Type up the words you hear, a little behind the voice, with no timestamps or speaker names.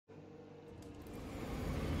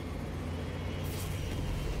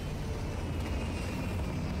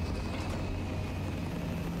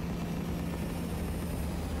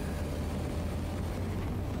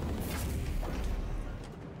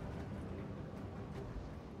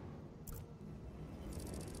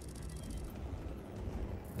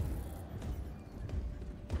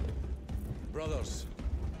Brothers,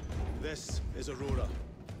 this is Aurora.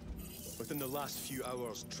 Within the last few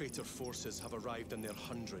hours, traitor forces have arrived in their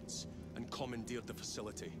hundreds and commandeered the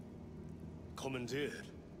facility. Commandeered?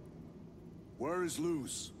 Where is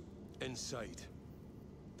Luz? Inside.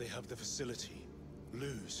 They have the facility,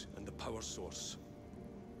 Luz, and the power source.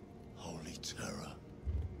 Holy terror.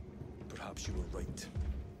 Perhaps you were right,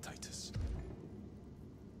 Titus.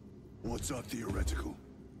 What's our theoretical?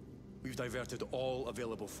 We've diverted all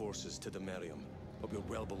available forces to the Merium, but we're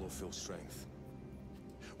well below full strength.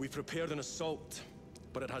 We've prepared an assault,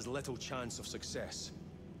 but it has little chance of success,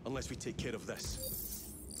 unless we take care of this.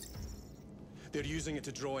 They're using it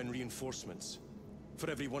to draw in reinforcements. For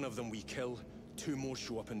every one of them we kill, 2 more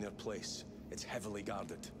show up in their place. It's heavily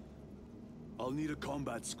guarded. I'll need a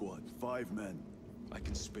combat squad, 5 men. I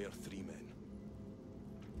can spare 3 men.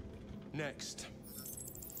 Next.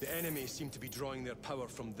 The enemy seem to be drawing their power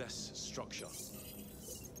from this structure.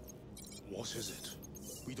 What is it?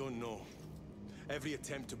 We don't know. Every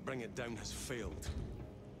attempt to bring it down has failed.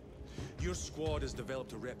 Your squad has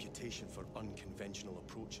developed a reputation for unconventional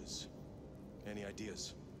approaches. Any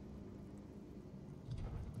ideas?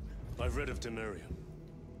 I've read of Demirium.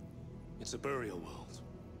 It's a burial world.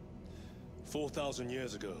 4,000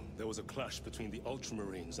 years ago, there was a clash between the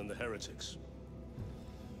Ultramarines and the Heretics.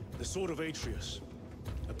 The Sword of Atreus,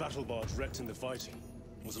 a battle barge wrecked in the fighting,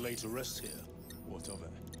 was laid to rest here. What of it?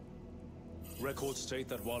 Records state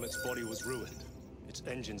that while its body was ruined, its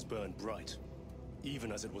engines burned bright,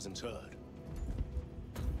 even as it was interred.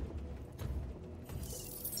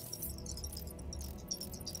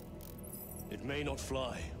 It may not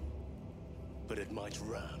fly, but it might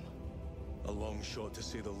ram. A long shot to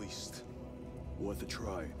say the least. Worth a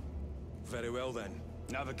try. Very well then.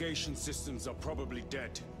 Navigation systems are probably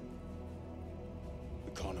dead.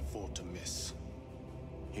 We can't afford to miss.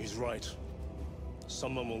 He's right.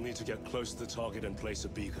 Someone will need to get close to the target and place a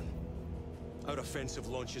beacon. Our offensive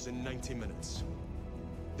launches in 90 minutes.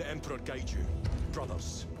 The Emperor guide you,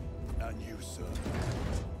 brothers. And you, sir.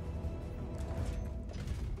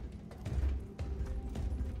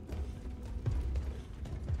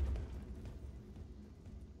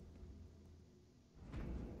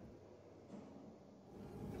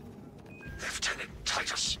 Lieutenant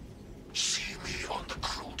Titus, see me on the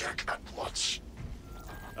crew deck at once.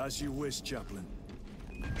 As you wish, Chaplain.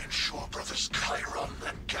 Ensure brothers Chiron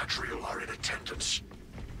and Gadriel are in attendance.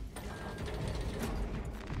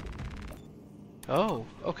 Oh,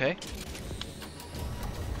 okay.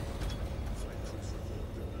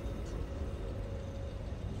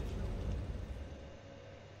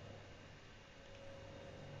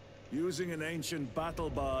 Using an ancient battle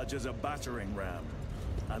barge as a battering ram.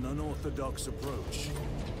 An unorthodox approach.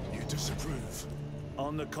 You disapprove?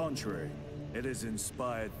 On the contrary, it is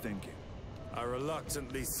inspired thinking. I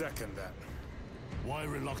reluctantly second that. Why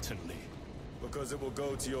reluctantly? Because it will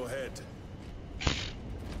go to your head.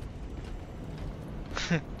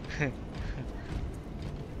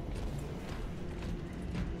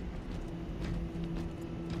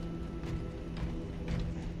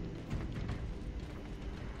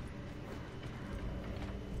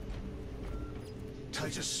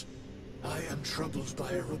 Titus, I am troubled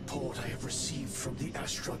by a report I have received from the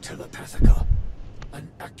Astra Telepathica. An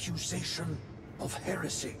accusation of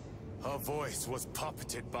heresy. Her voice was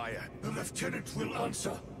puppeted by a... The lieutenant will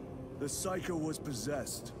answer. The Psycho was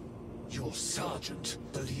possessed. Your sergeant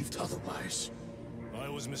believed otherwise. I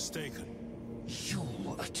was mistaken. You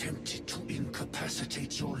attempted to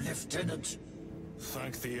incapacitate your lieutenant.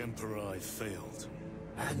 Thank the Emperor I failed.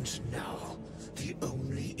 And now, the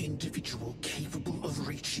only individual capable of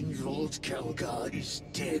reaching Lord Calgar is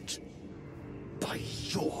dead. By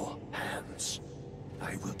your hands.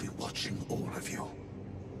 I will be watching all of you.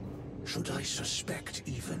 Should I suspect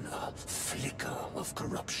even a flicker of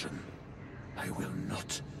corruption, I will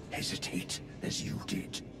not hesitate as you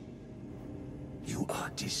did. You are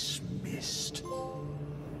dismissed.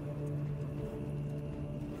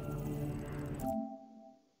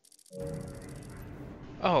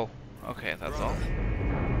 Oh, okay, that's all.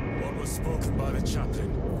 What was spoken by the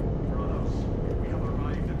chaplain? Brothers, we have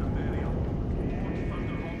arrived at the burial. Put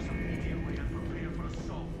Thunderhawks immediately and prepare for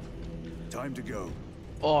assault. Time to go.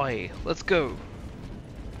 Oi, let's go.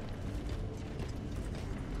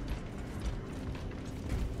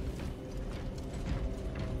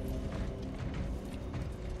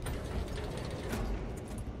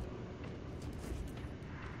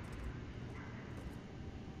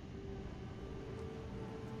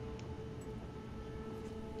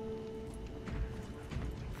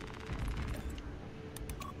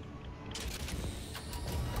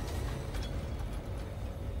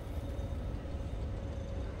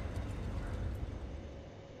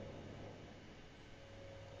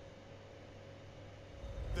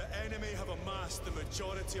 enemy have amassed the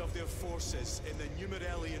majority of their forces in the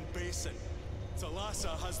Numerelian Basin.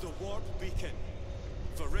 Thalassa has the warp beacon.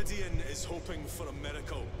 Viridian is hoping for a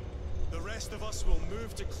miracle. The rest of us will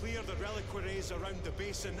move to clear the reliquaries around the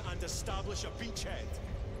basin and establish a beachhead.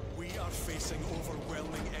 We are facing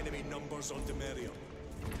overwhelming enemy numbers on Demerium.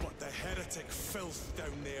 But the heretic filth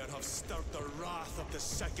down there have stirred the wrath of the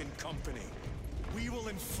Second Company. We will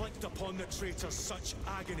inflict upon the traitors such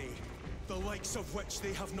agony, the likes of which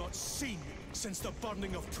they have not seen since the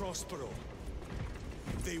burning of Prospero.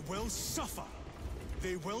 They will suffer,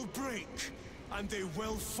 they will break, and they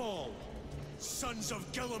will fall. Sons of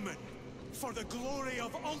Guilliman, for the glory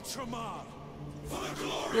of Ultramar! For the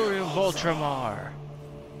Glory of Ultramar!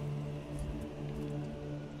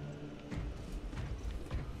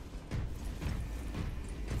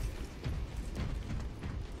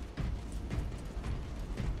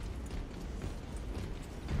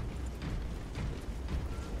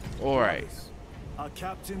 Alright. Our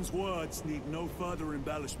captain's words need no further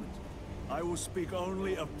embellishment. I will speak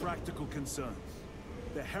only of practical concerns.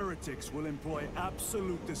 The heretics will employ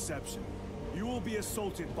absolute deception. You will be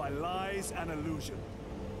assaulted by lies and illusion.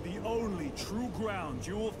 The only true ground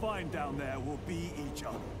you will find down there will be each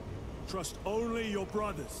other. Trust only your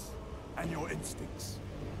brothers and your instincts.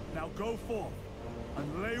 Now go forth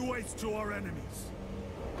and lay waste to our enemies.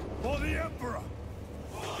 For the Emperor!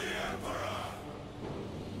 For the Emperor!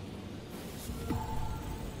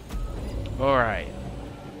 Alright.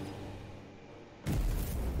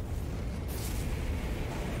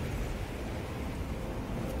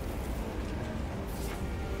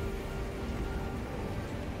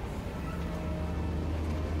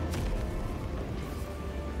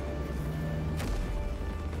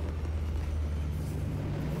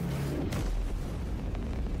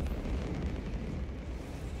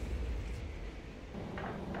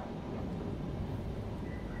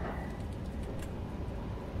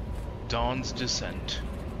 Dawn's Descent.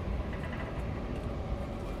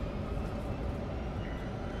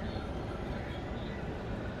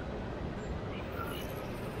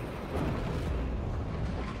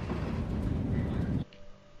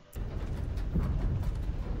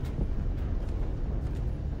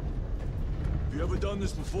 Have you ever done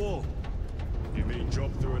this before? You mean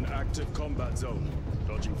drop through an active combat zone,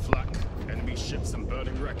 dodging flak, enemy ships and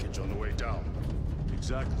burning wreckage on the way down?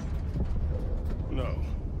 Exactly. No.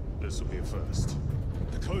 This will be a first.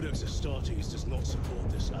 The Codex Astartes does not support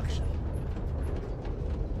this action.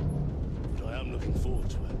 But I am looking forward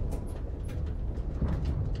to it.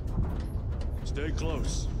 Stay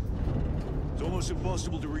close. It's almost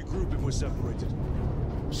impossible to regroup if we're separated.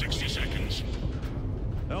 60 seconds.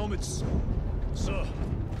 Helmets! Sir!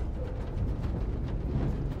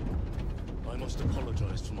 I must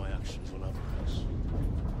apologize for my actions on Aberrax.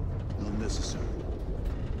 Unnecessary.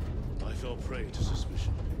 I fell prey to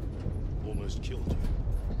suspicion. Almost killed you.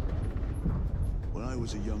 When I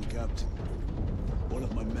was a young captain, one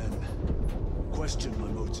of my men questioned my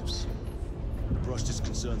motives, brushed his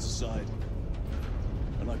concerns aside,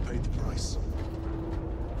 and I paid the price.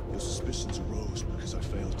 Your suspicions arose because I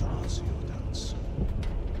failed to answer your doubts,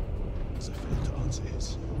 as I failed to answer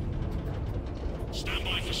his. Stand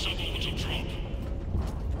by for suborbital drop.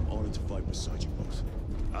 I'm honored to fight beside you both.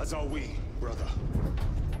 As are we, brother.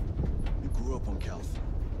 You grew up on Calth.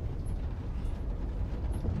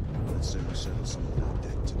 Let's say we settle some of that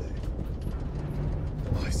debt today.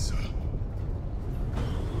 Aye, sir.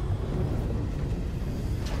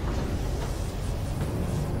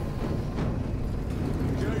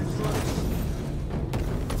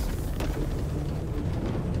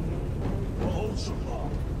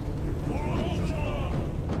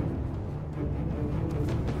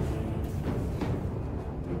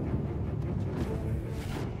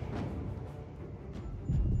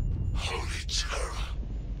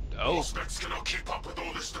 Prospects cannot keep up with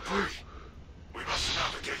all this debris. We must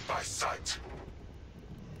navigate by sight.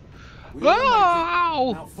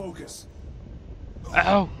 Ow! Now focus.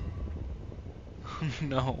 Ow!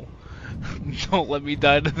 No. Don't let me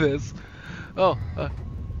die to this. Oh.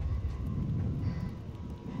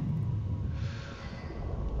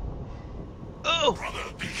 Oh!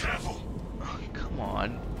 Brother, be careful. Oh, come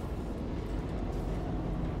on.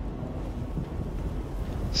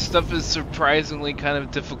 Stuff is surprisingly kind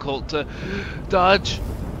of difficult to dodge.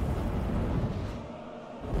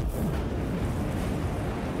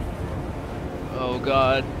 Oh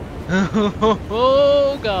god.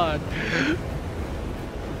 Oh god.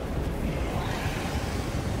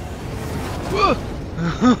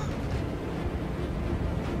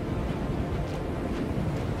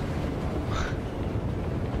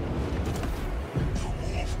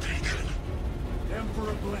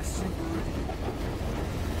 Emperor bless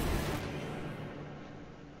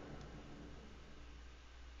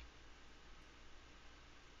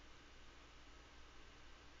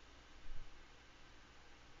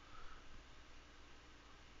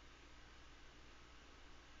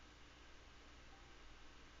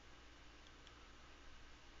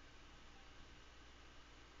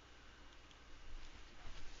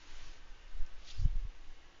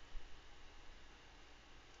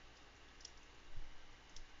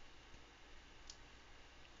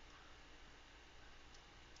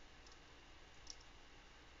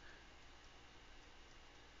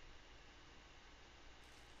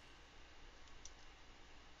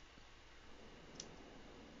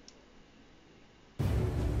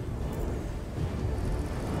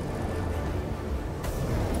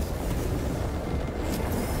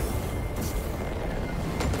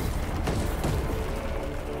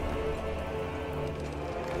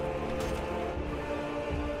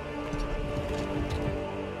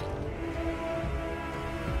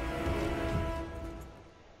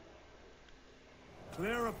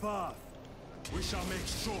Clear a path. We shall make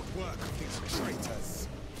short work of these traitors.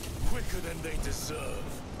 Quicker than they deserve.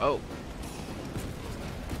 Oh.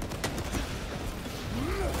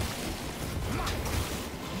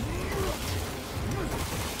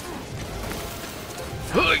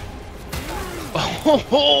 Oh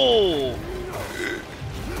ho!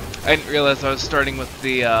 I didn't realize I was starting with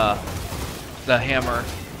the hammer,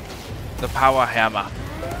 the power hammer.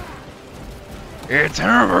 It's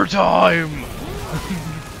hammer time!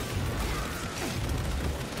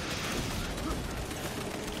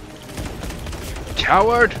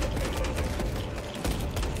 Coward!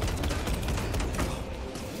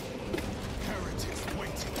 Heretics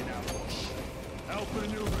waiting in ambush. Help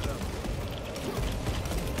maneuver them.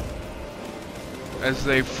 As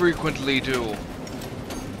they frequently do.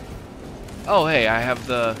 Oh hey, I have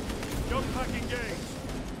the... Jump pack engaged.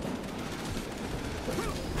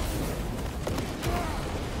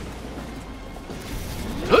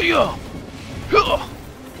 Hiya! Hiya!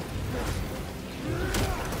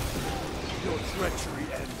 Your treachery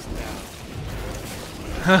ends now.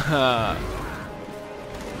 Haha.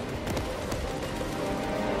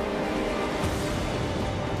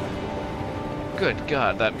 Good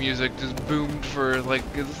God, that music just boomed for like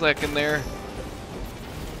a second there.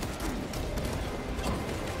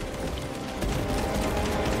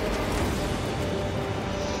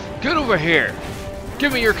 Get over here!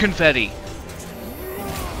 Give me your confetti!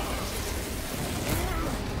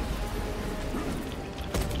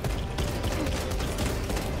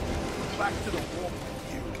 Back to the warp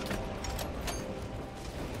with you.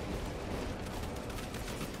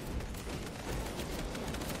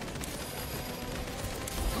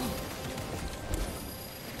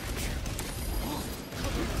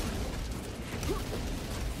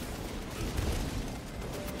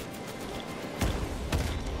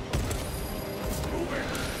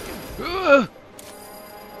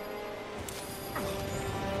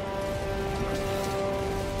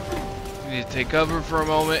 Need to take cover for a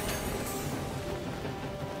moment.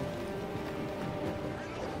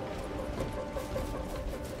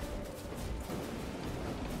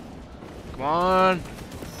 Come on.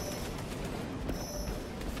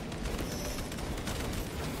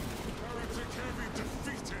 Heretic heavy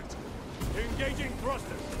defeated. Engaging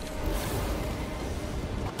thrusters.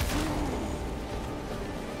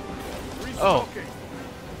 Oh.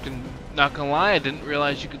 Restocking. Not gonna lie, I didn't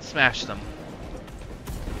realize you could smash them.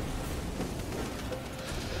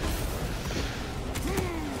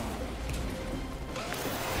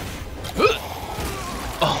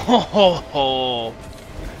 Oh,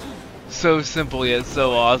 so simple yet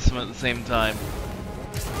so awesome at the same time.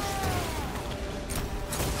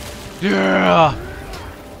 Yeah.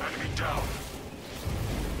 Enemy down.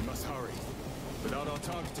 We must hurry. Without our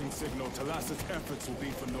targeting signal, Talassa's efforts will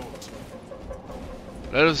be for naught.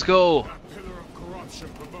 Let us go. That pillar of corruption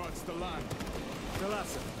perverts the land.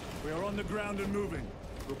 Talassa, we are on the ground and moving.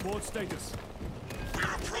 Report status.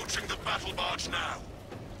 We're approaching the battle barge now.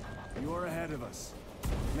 You are ahead of us.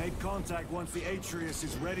 Make contact once the Atreus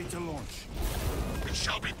is ready to launch. It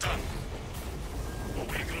shall be done. Are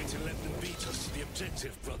we going to let them beat us to the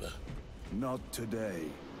objective, brother? Not today.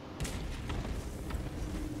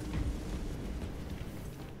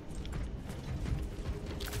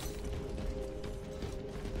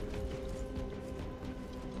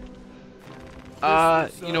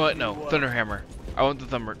 You know what? No, Thunderhammer. I want the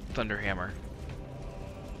Thunderhammer.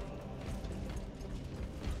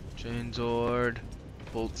 Chainsword,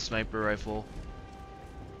 bolt sniper rifle.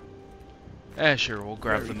 Sure, we'll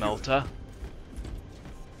grab the Melta.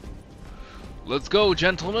 Let's go,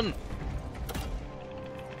 gentlemen.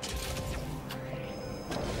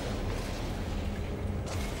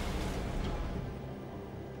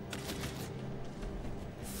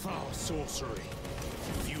 Foul sorcery.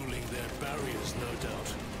 Fueling their barriers, no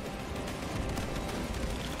doubt.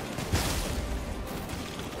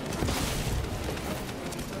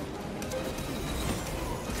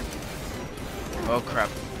 Oh crap.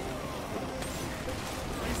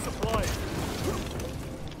 Resupply.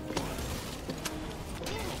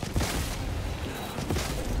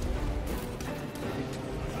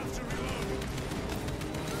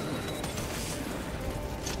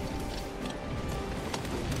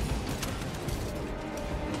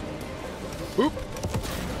 Oop.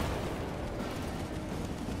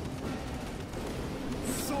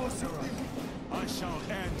 Sorcerer. I shall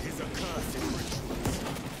end his accursed rituals.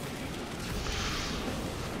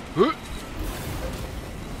 Oop.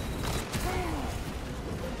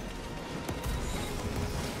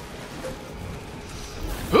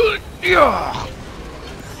 Yeah.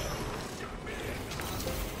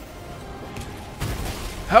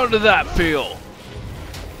 How did that feel?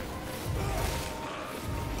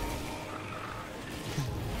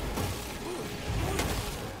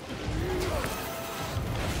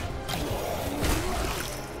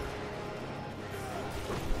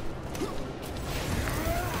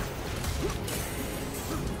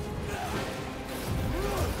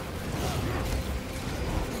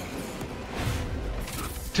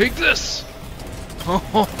 Take this!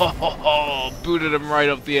 Booted him right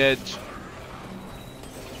off the edge.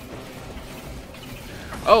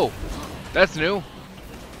 Oh, that's new.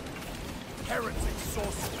 Heretic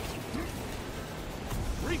sorcery.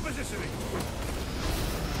 Repositioning.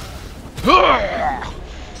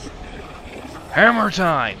 Hammer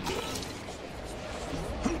time!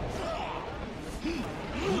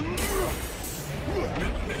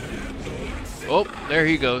 Oh, there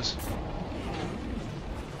he goes.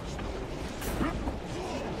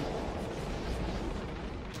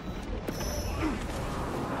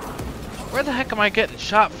 Where the heck am I getting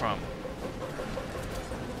shot from?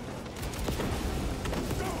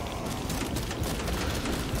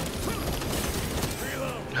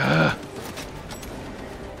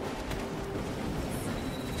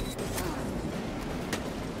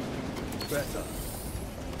 Better.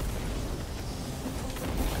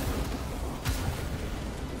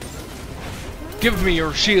 Give me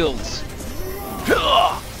your shields.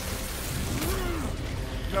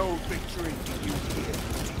 No victory for you here.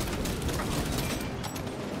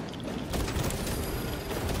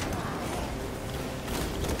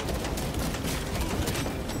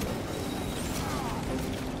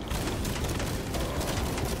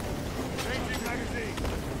 Changing magazine.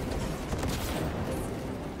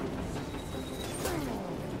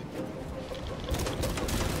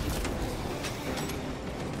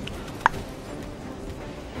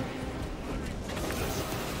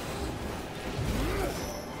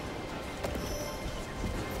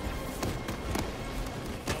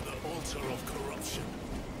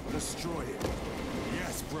 Destroy it.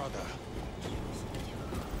 Yes, brother.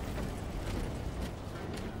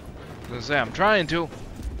 I was gonna say, I'm trying to.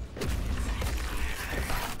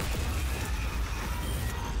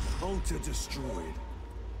 Altar destroyed.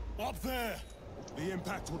 Up there! The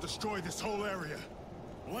impact will destroy this whole area.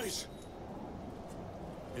 Wait!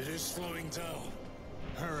 It is slowing down.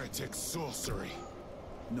 Heretic sorcery.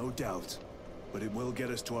 No doubt. But it will get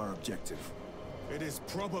us to our objective. It is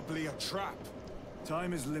probably a trap.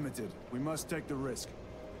 Time is limited. We must take the risk.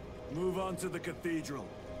 Move on to the cathedral.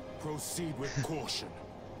 Proceed with caution.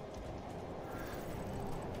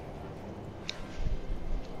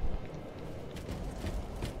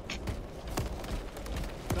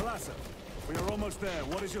 Thalassa, we are almost there.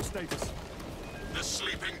 What is your status? The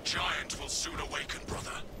sleeping giant will soon awaken,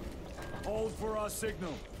 brother. Hold for our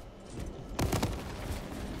signal.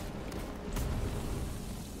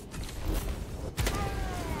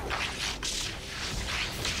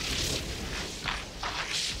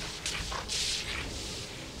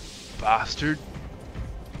 Bastard.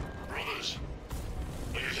 Brothers,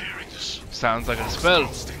 are you hearing this? Sounds like a spell.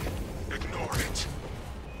 Ignore it.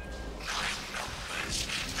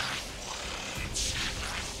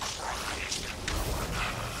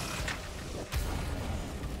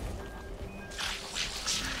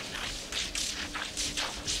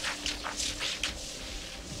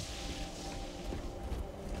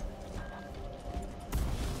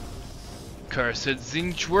 Cursed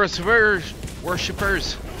Zinch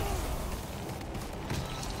worshippers.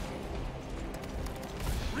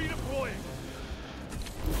 Redeploying.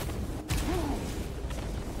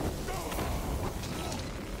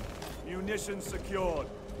 Munitions secured.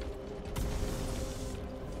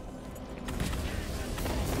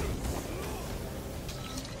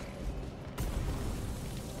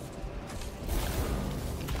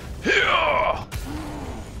 Yeah!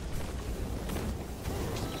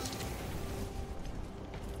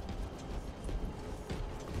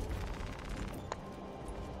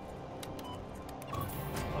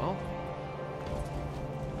 Oh,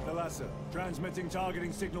 Thalassa, transmitting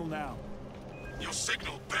targeting signal now. Your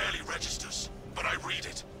signal barely registers, but I read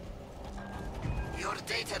it. Your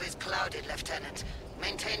data is clouded, Lieutenant.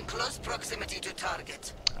 Maintain close proximity to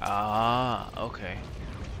target. ah, okay.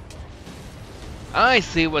 I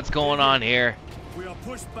see what's going on here. If we are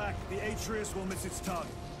pushed back, the Atreus will miss its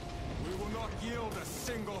target. We will not yield a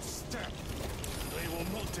single step. They will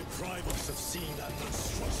not deprive us of seeing that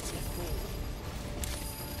monstrosity fall.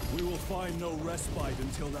 We will find no respite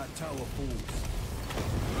until that tower falls.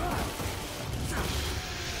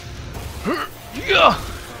 Yeah!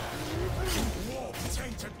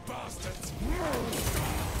 Warp-tainted bastards!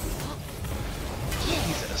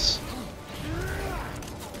 Jesus.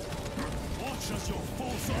 Watch as your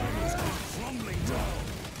false armors come crumbling down.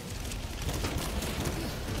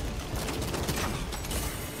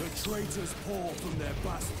 The traitors pour from their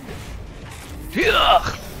bastion. Yeah!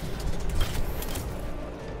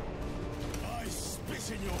 I spit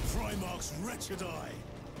in your Primarch's wretched eye.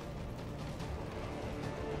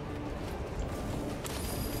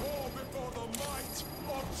 All before the might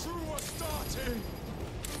of true Astarte!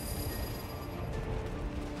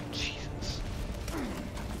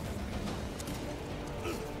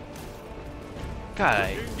 God,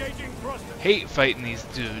 I hate fighting these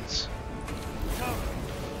dudes.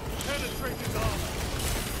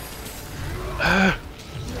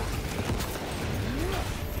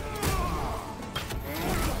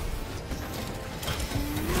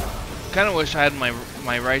 Kind of wish I had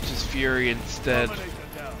my righteous fury instead.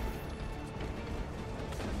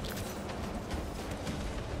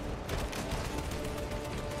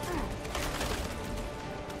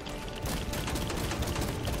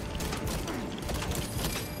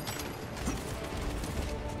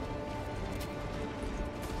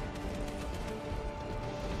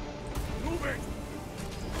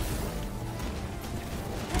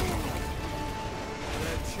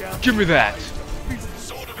 Give me that!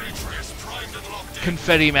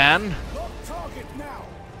 Confetti man!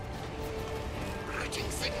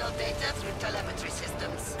 Routing signal data through telemetry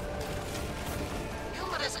systems.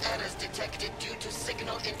 Numerous errors detected due to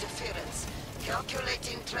signal interference.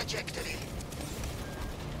 Calculating trajectory.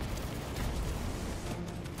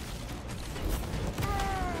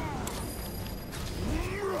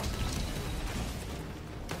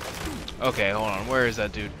 Okay, hold on. Where is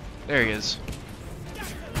that dude? There he is.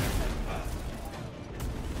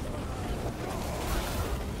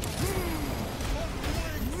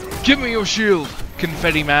 Give me your shield,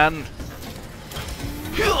 confetti man.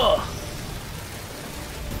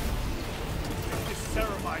 This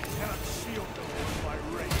ceramide cannot shield them with my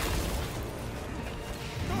race.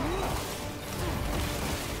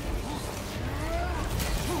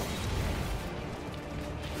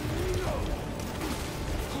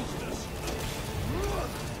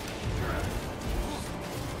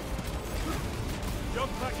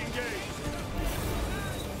 Jump pack engaged.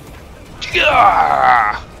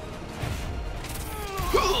 Yeah!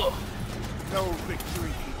 No victory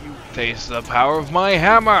for you. Taste the power of my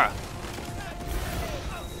hammer!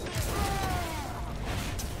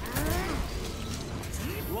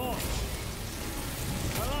 Launch.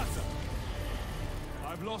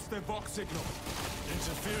 I've lost their box signal.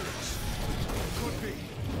 Interference. Could be.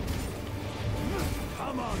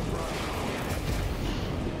 Come on, bro.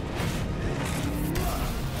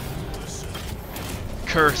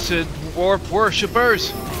 Cursed warp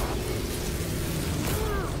worshippers!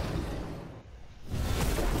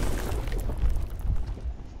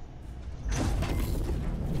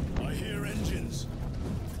 I hear engines.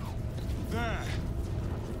 There.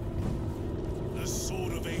 The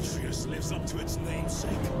sword of Atreus lives up to its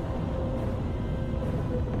namesake.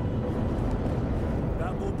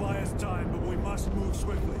 That will buy us time, but we must move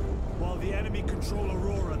swiftly. While the enemy control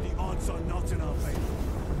Aurora, the odds are not in our favor.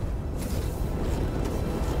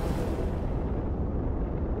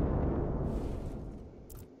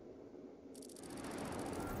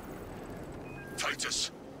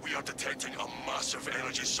 Titus, we are detecting a massive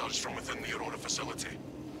energy surge from within the Aurora facility.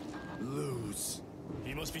 Lose.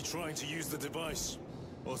 He must be trying to use the device.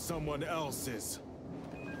 Or someone else is.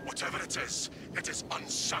 Whatever it is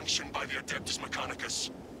unsanctioned by the Adeptus Mechanicus.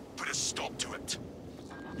 Put a stop to it.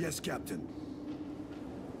 Yes, Captain.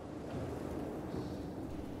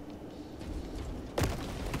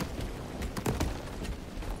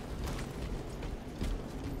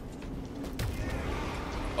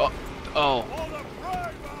 Oh.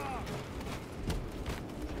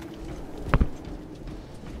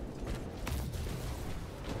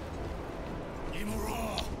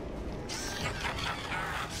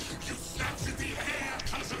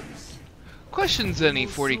 Questions, any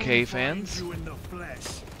 40K fans?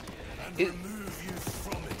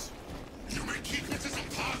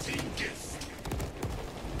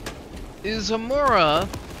 Is Amora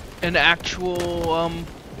an actual,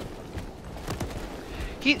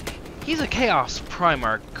 He's a Chaos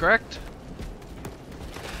Primarch, correct?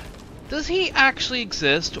 Does he actually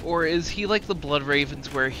exist, or is he like the Blood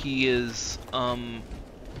Ravens where he is,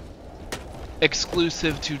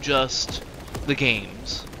 exclusive to just the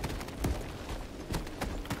games?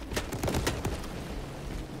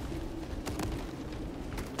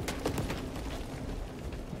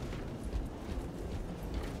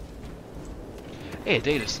 Hey,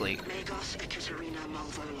 data slate. Megos Ekaterina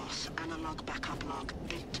Malvolos, analog backup log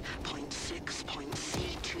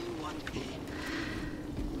 8.6.C21P.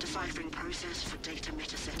 Deciphering process for data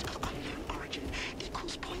metaset of unknown origin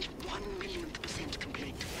equals 0.1 millionth %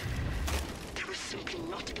 complete. There is simply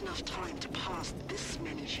not enough time to pass this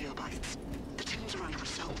many geobytes. The teams are under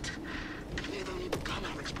assault, and we have only begun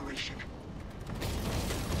our exploration.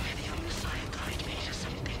 The Omnissiah guide me to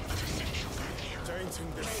something of essential value.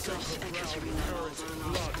 Megos Ekaterina Malvolos,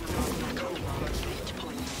 analog backup log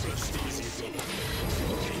 8.6.C21P.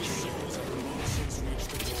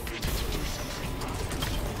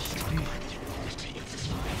 Struck by the enormity of this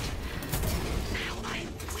fight.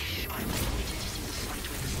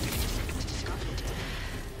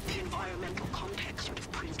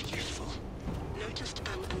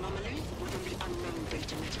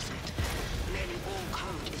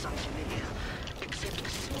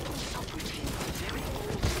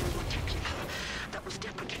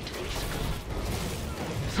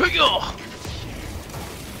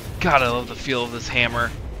 God, I love the feel of this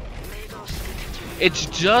hammer. It's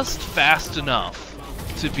just fast enough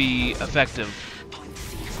to be effective,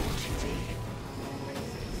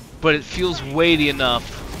 but it feels weighty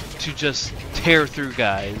enough to just tear through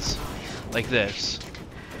guys like this.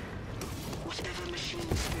 Whatever machine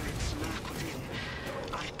spirits lurk within,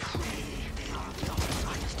 I pray they are the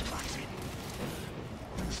outsiders to fight in.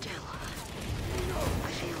 Still, I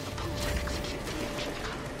feel the pull to execute the ancient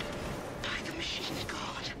code. By the machine's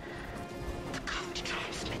god. The code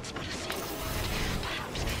transmits but a single word,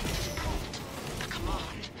 perhaps a prompt, a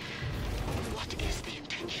command. What is the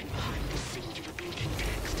intention behind this singular blinking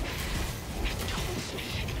text? It taunts me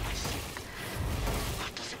in my sleep.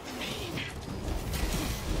 What does it mean?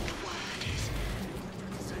 The word is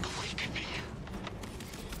awakening.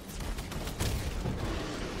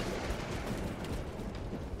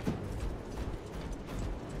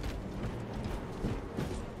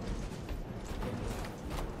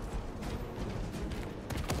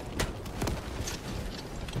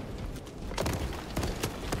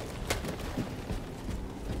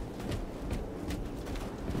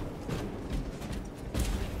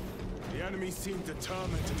 The enemy seem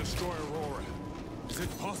determined to destroy Aurora. Is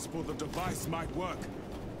it possible the device might work?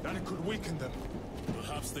 That it could weaken them?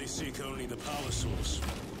 Perhaps they seek only the power source.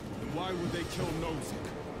 Then why would they kill Nozick?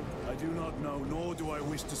 I do not know, nor do I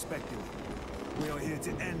wish to speculate. We are here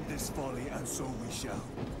to end this folly, and so we shall.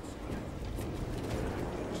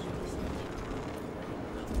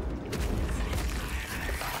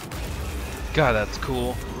 God, that's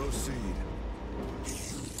cool. Proceed.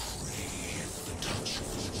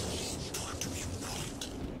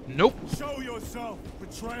 Nope. Show yourself,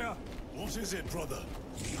 betrayer! What is it, brother?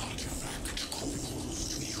 The artifact calls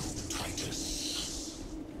to you, Titus.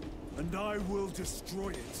 And I will destroy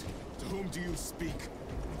it. To whom do you speak?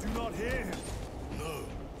 You do not hear him. No.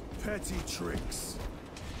 Petty tricks.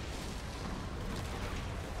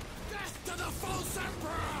 Death to the false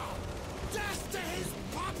emperor! Death to his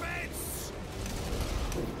puppets!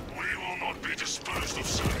 We will not be disposed of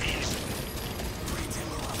so easily. Great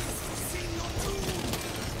Emerald has foreseen your doom.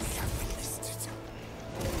 We have witnessed it.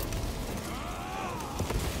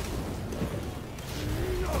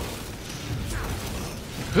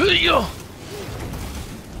 Hey-ya!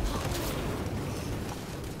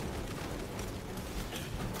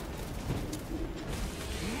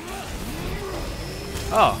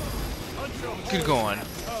 Oh, good going.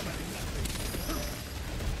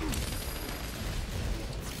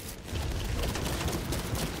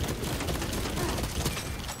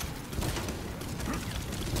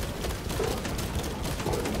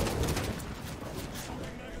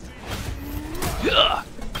 Yeah.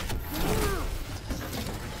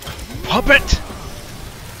 Puppet!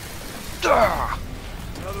 Ah.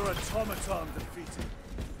 Another automaton defeated.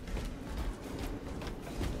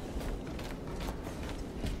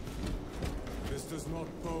 This does not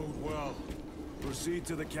bode well. Proceed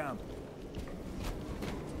to the camp.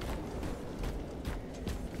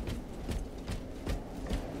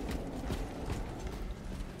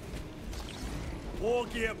 War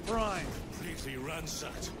gear prime. Completely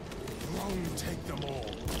ransacked. Throne take them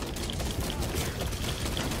all.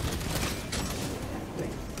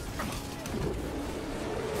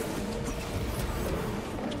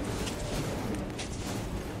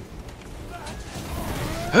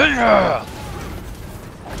 Hey-ya!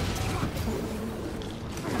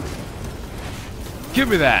 Give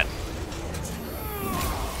me that.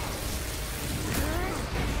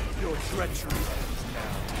 Your treachery.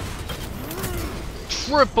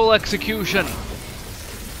 Triple execution.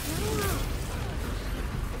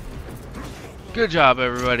 Good job,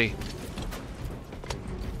 everybody.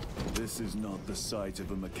 This is not the site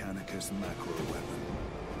of a Mechanicus macro weapon.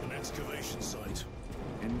 An excavation site.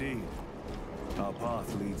 Indeed. Our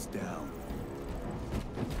path leads down.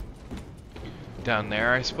 Down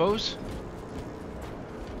there, I suppose.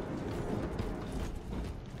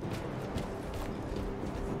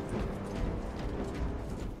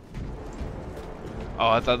 Oh,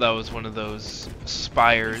 I thought that was one of those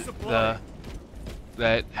spires,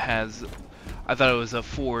 that has... I thought it was a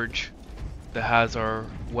forge that has our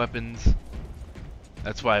weapons.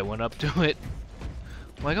 That's why I went up to it.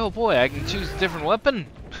 I'm like, oh boy, I can choose a different weapon?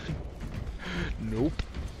 Nope.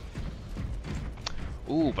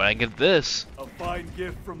 Ooh, but I get this. A fine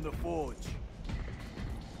gift from the forge.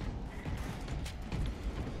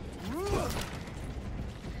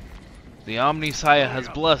 The Omnisaya has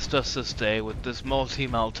blessed us this day with this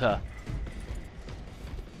multi-melta.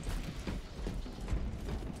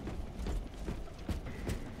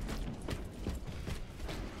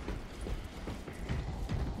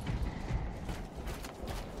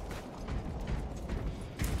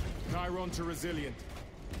 onto Resilient.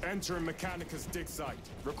 Enter Mechanicus dig site,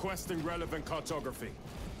 requesting relevant cartography.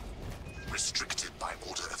 Restricted by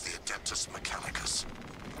order of the Adeptus Mechanicus.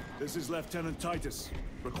 This is Lieutenant Titus.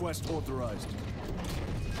 Request authorized.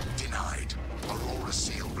 Denied. Aurora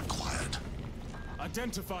seal required.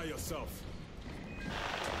 Identify yourself.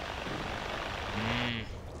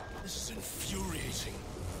 This is infuriating.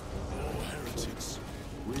 More heretics.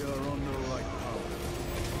 We are on the right path.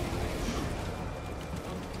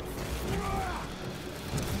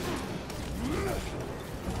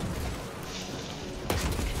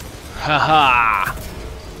 Haha!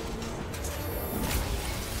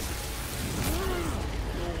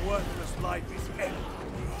 Your worthless life is ended.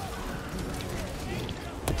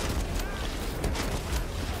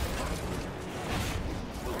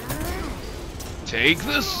 Take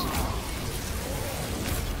this!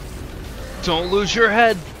 Don't lose your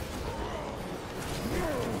head!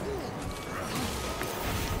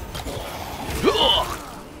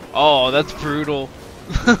 Oh, that's brutal.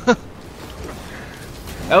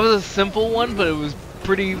 That was a simple one, but it was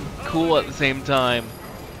pretty cool at the same time.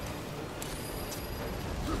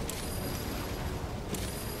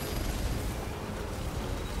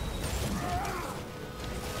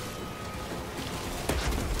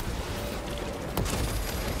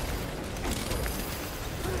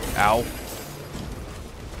 Ow.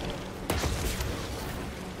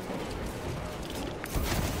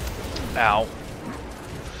 Ow.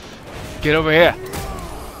 Get over here.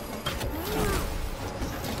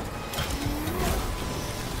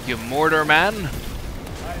 You mortar man. I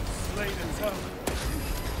have slain a toad.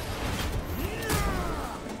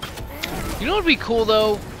 You know what would be cool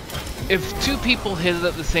though? If two people hit it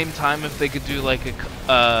at the same time, if they could do like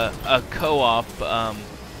a co-op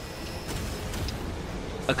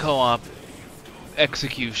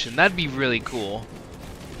execution, that'd be really cool.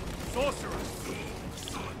 Sorceress!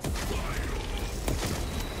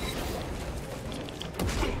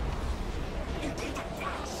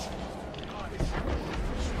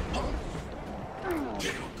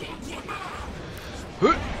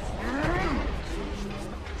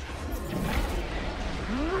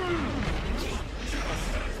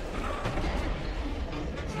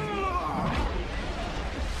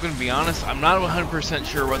 I'm gonna be honest, I'm not 100%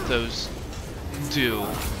 sure what those do.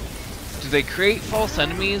 Do they create false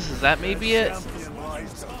enemies? Is that maybe it? Champion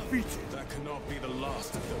lies defeated. That cannot be the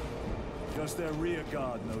last of them. Just their rear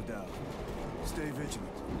guard, no doubt. Stay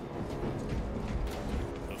vigilant.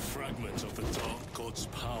 A fragment of the Dark God's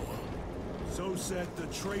power. So said the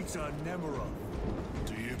traitor Nemerov.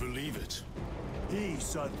 Do you believe it? He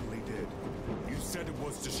certainly did. You said it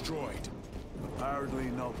was destroyed. Apparently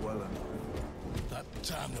not well enough. That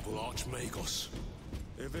damnable Archmagos.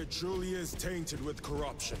 If it truly is tainted with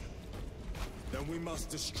corruption, then we must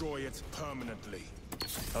destroy it permanently.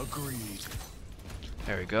 Agreed.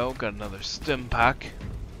 There we go, got another stim pack.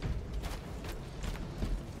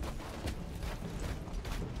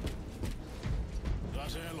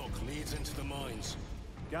 That airlock leads into the mines.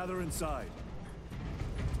 Gather inside.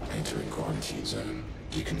 Entering quarantine zone.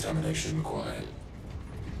 Decontamination required.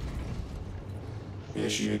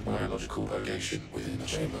 Initiate biological purgation within the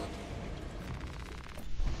chamber.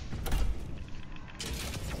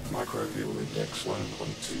 Microbial index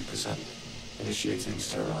 1.2%. Initiating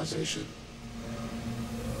sterilization.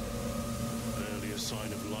 Barely a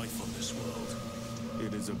sign of life on this world.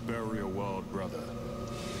 It is a burial world, brother.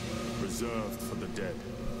 Reserved for the dead.